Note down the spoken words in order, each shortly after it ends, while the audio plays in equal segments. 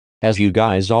As you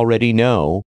guys already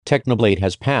know, Technoblade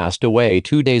has passed away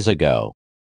 2 days ago.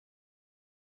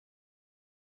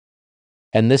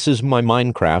 And this is my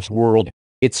Minecraft world.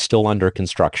 It's still under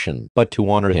construction, but to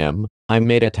honor him, I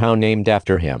made a town named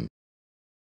after him.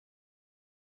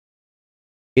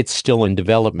 It's still in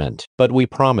development, but we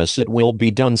promise it will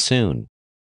be done soon.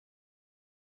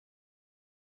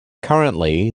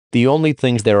 Currently, the only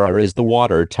things there are is the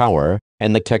water tower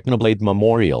and the Technoblade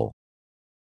Memorial.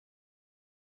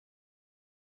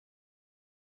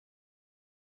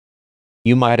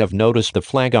 You might have noticed the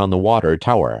flag on the water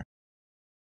tower.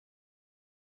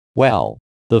 Well,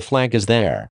 the flag is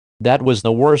there. That was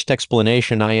the worst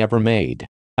explanation I ever made.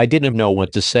 I didn't know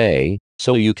what to say,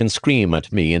 so you can scream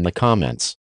at me in the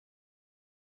comments.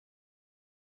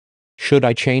 Should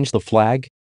I change the flag?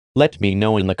 Let me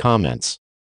know in the comments.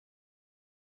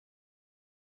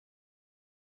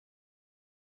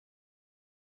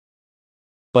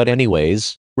 But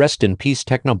anyways, rest in peace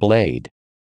Technoblade.